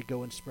opportunity to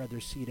go and spread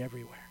their seed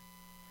everywhere?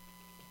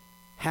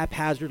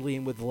 Haphazardly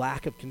and with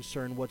lack of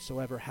concern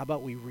whatsoever, how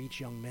about we reach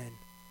young men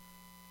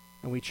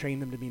and we train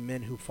them to be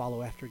men who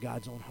follow after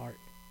God's own heart?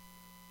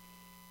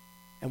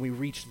 And we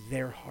reach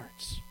their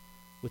hearts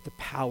with the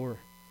power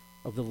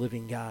of the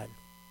living God.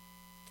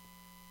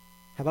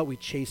 How about we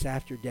chase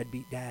after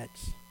deadbeat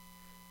dads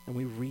and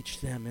we reach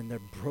them in their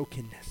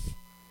brokenness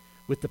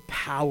with the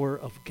power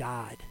of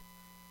God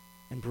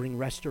and bring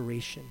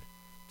restoration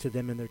to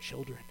them and their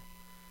children?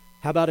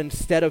 How about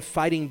instead of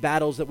fighting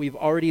battles that we've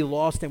already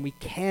lost and we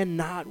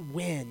cannot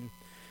win,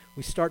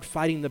 we start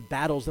fighting the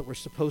battles that we're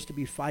supposed to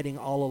be fighting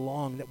all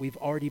along, that we've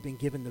already been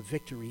given the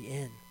victory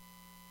in?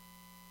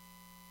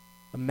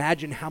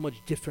 Imagine how much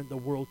different the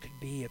world could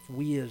be if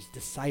we as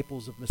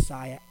disciples of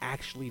Messiah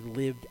actually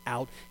lived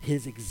out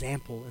his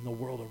example in the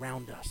world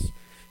around us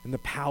in the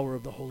power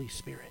of the Holy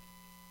Spirit.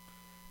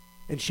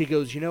 And she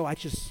goes, I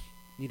just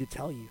need to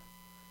tell you,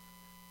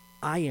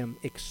 I am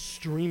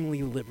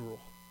extremely liberal.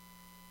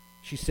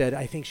 She said,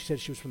 I think she said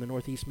she was from the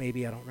Northeast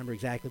maybe, I don't remember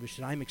exactly, but she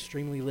said, I'm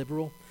extremely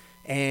liberal.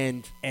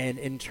 And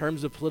in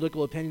terms of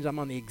political opinions, I'm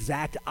on the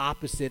exact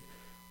opposite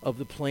of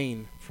the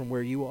plane from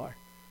where you are.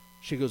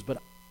 She goes,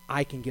 but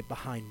I can get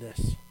behind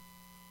this.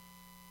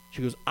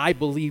 She goes, I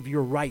believe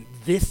you're right.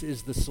 This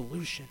is the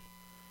solution.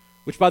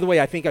 Which, by the way,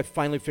 I think I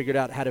finally figured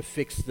out how to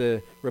fix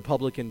the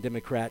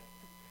Republican-Democrat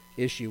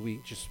issue.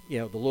 We just,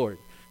 the Lord.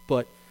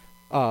 But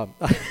but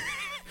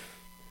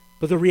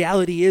the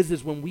reality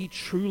is when we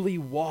truly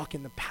walk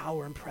in the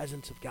power and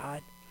presence of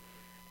God,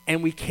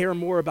 and we care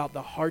more about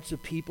the hearts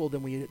of people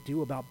than we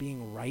do about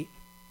being right.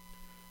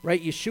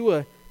 Right?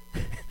 Yeshua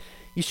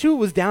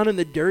was down in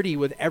the dirty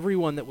with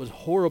everyone that was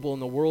horrible in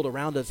the world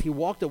around us. He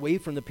walked away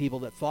from the people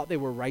that thought they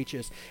were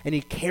righteous, and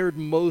he cared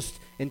most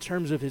in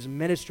terms of his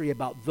ministry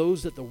about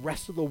those that the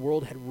rest of the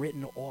world had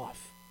written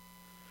off.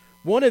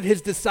 One of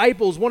his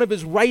disciples, one of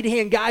his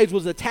right-hand guys,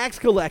 was a tax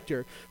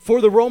collector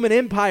for the Roman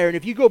Empire. And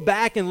if you go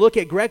back and look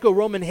at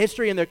Greco-Roman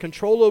history and their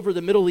control over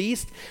the Middle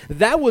East,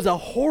 that was a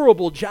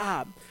horrible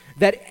job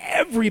that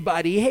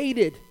everybody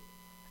hated.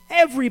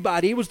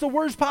 Everybody. It was the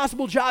worst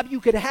possible job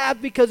you could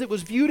have because it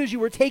was viewed as you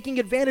were taking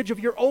advantage of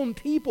your own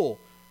people.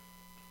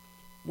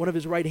 One of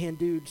his right-hand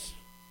dudes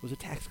was a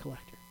tax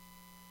collector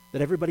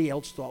that everybody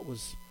else thought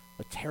was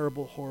a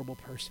terrible, horrible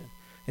person.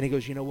 And he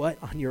goes, you know what?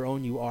 On your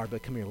own you are,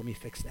 but come here, let me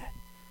fix that.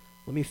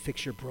 Let me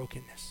fix your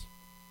brokenness.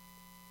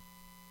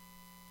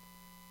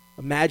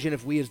 Imagine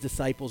if we as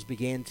disciples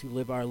began to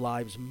live our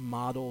lives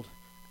modeled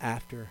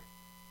after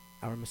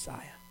our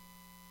Messiah.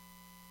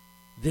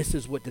 This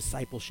is what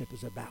discipleship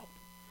is about.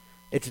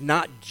 It's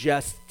not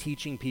just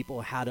teaching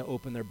people how to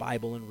open their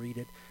Bible and read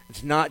it.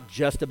 It's not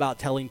just about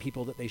telling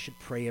people that they should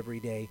pray every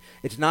day.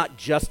 It's not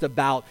just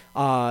about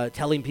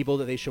telling people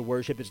that they should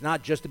worship. It's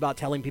not just about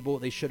telling people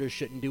what they should or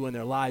shouldn't do in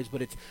their lives,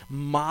 but it's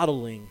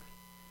modeling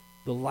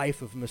the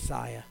life of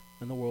Messiah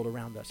in the world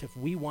around us. If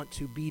we want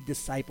to be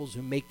disciples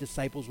who make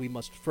disciples, we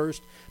must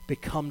first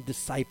become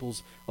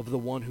disciples of the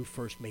one who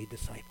first made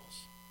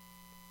disciples.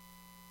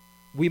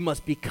 We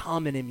must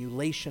become an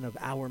emulation of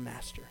our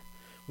master.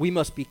 We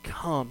must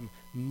become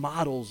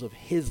models of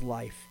his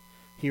life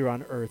here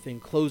on earth. In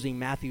closing,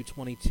 Matthew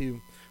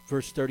 22,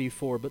 verse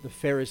 34, but the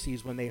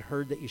Pharisees, when they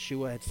heard that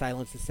Yeshua had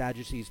silenced the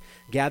Sadducees,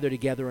 gathered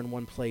together in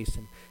one place,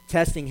 and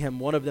testing him,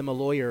 one of them, a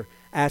lawyer,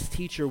 asked,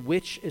 Teacher,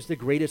 which is the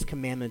greatest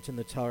commandment in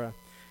the Torah?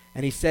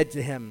 And he said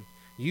to him,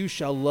 you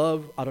shall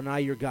love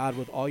Adonai your God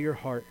with all your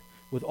heart,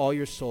 with all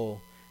your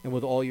soul, and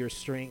with all your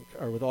strength,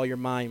 or with all your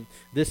mind.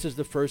 This is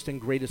the first and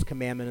greatest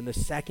commandment, and the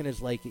second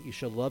is like it. You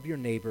shall love your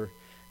neighbor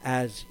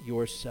as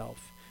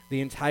yourself.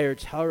 The entire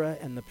Torah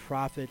and the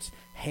prophets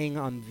hang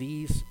on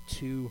these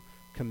two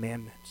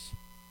commandments.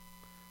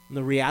 And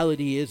the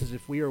reality is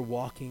if we are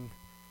walking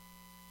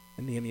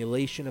in the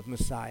emulation of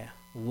Messiah,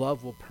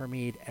 love will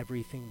permeate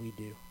everything we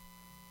do.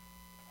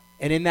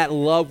 And in that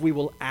love, we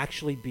will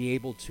actually be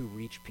able to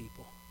reach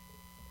people.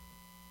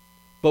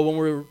 But when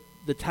we're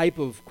the type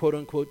of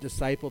quote-unquote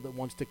disciple that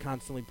wants to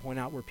constantly point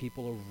out where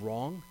people are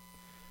wrong,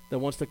 that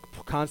wants to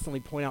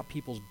constantly point out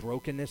people's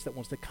brokenness, that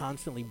wants to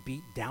constantly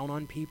beat down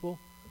on people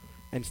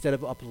instead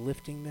of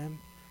uplifting them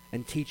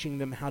and teaching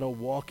them how to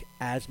walk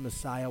as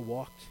Messiah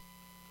walked,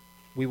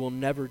 we will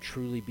never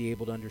truly be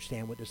able to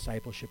understand what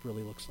discipleship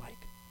really looks like.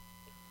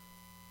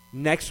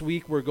 Next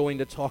week, we're going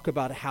to talk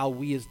about how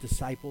we as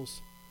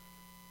disciples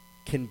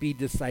can be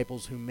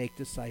disciples who make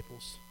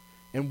disciples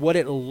and what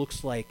it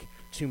looks like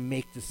to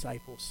make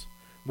disciples.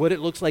 what it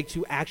looks like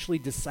to actually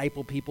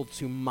disciple people,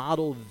 to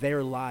model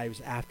their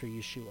lives after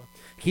Yeshua.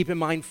 Keep in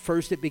mind,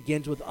 first it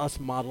begins with us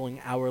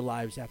modeling our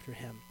lives after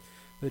him.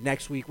 The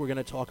next week we're going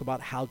to talk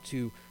about how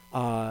to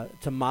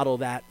model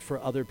that for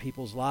other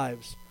people's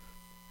lives.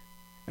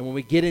 And when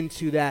we get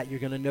into that, you're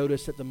going to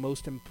notice that the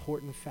most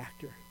important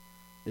factor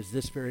is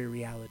this very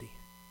reality: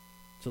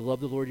 to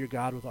love the Lord your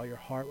God with all your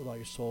heart, with all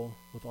your soul,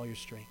 with all your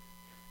strength,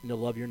 and to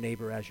love your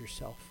neighbor as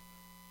yourself.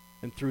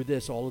 And through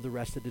this, all of the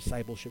rest of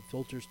discipleship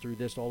filters. Through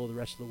this, all of the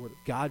rest of the Word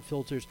of God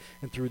filters.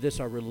 And through this,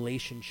 our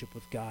relationship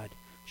with God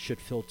should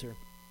filter.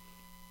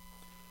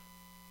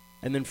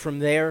 And then from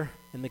there,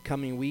 in the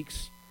coming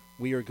weeks,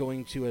 we are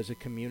going to, as a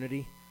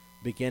community,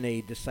 begin a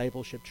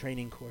discipleship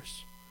training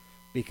course.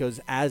 Because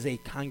as a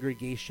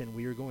congregation,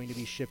 we are going to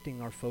be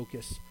shifting our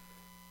focus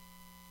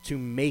to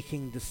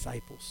making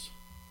disciples,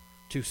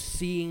 to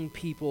seeing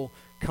people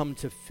come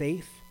to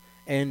faith.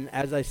 And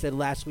as I said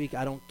last week,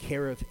 I don't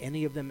care if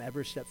any of them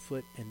ever step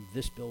foot in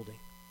this building.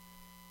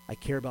 I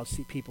care about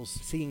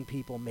seeing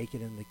people make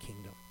it in the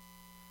kingdom.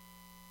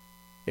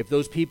 If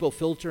those people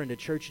filter into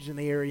churches in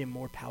the area,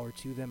 more power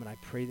to them, and I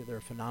pray that they're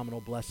a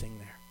phenomenal blessing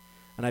there.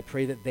 And I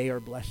pray that they are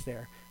blessed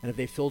there. And if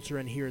they filter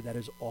in here, that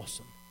is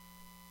awesome.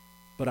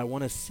 But I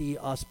want to see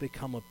us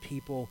become a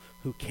people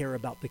who care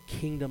about the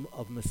kingdom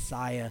of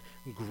Messiah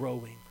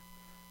growing,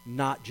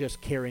 not just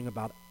caring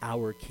about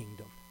our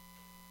kingdom.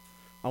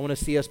 I want to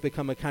see us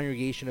become a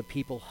congregation of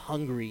people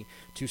hungry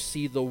to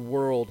see the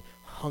world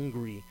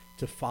hungry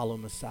to follow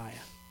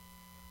Messiah,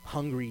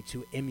 hungry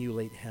to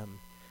emulate him,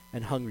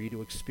 and hungry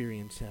to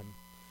experience him.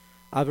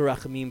 Av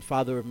Rachamim,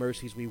 Father of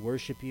mercies, we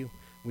worship you,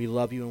 we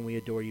love you, and we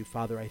adore you.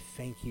 Father, I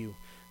thank you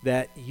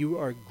that you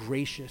are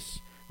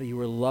gracious, that you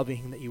are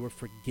loving, that you are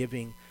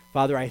forgiving.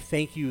 Father, I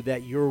thank you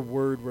that your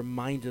word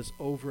reminds us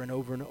over and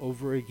over and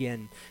over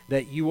again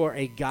that you are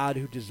a God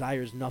who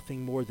desires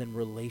nothing more than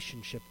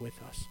relationship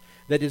with us,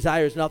 that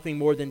desires nothing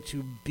more than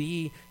to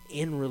be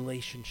in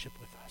relationship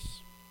with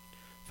us.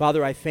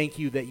 Father, I thank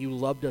you that you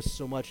loved us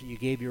so much that you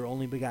gave your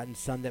only begotten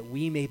Son, that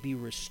we may be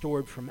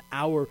restored from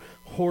our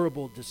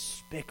horrible,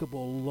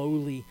 despicable,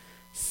 lowly,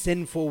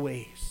 sinful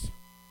ways,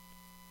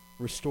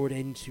 restored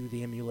into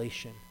the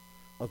emulation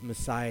of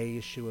Messiah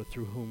Yeshua,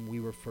 through whom we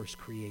were first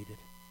created.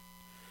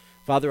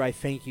 Father, I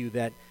thank you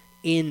that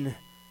in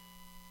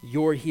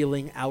your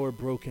healing our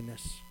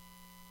brokenness,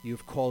 you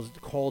have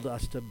called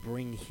us to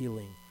bring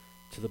healing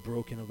to the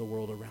broken of the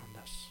world around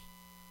us.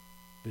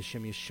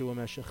 B'Shem Yeshua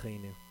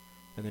Meshachenu.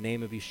 In the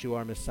name of Yeshua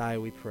our Messiah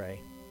we pray.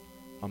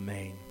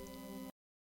 Amen.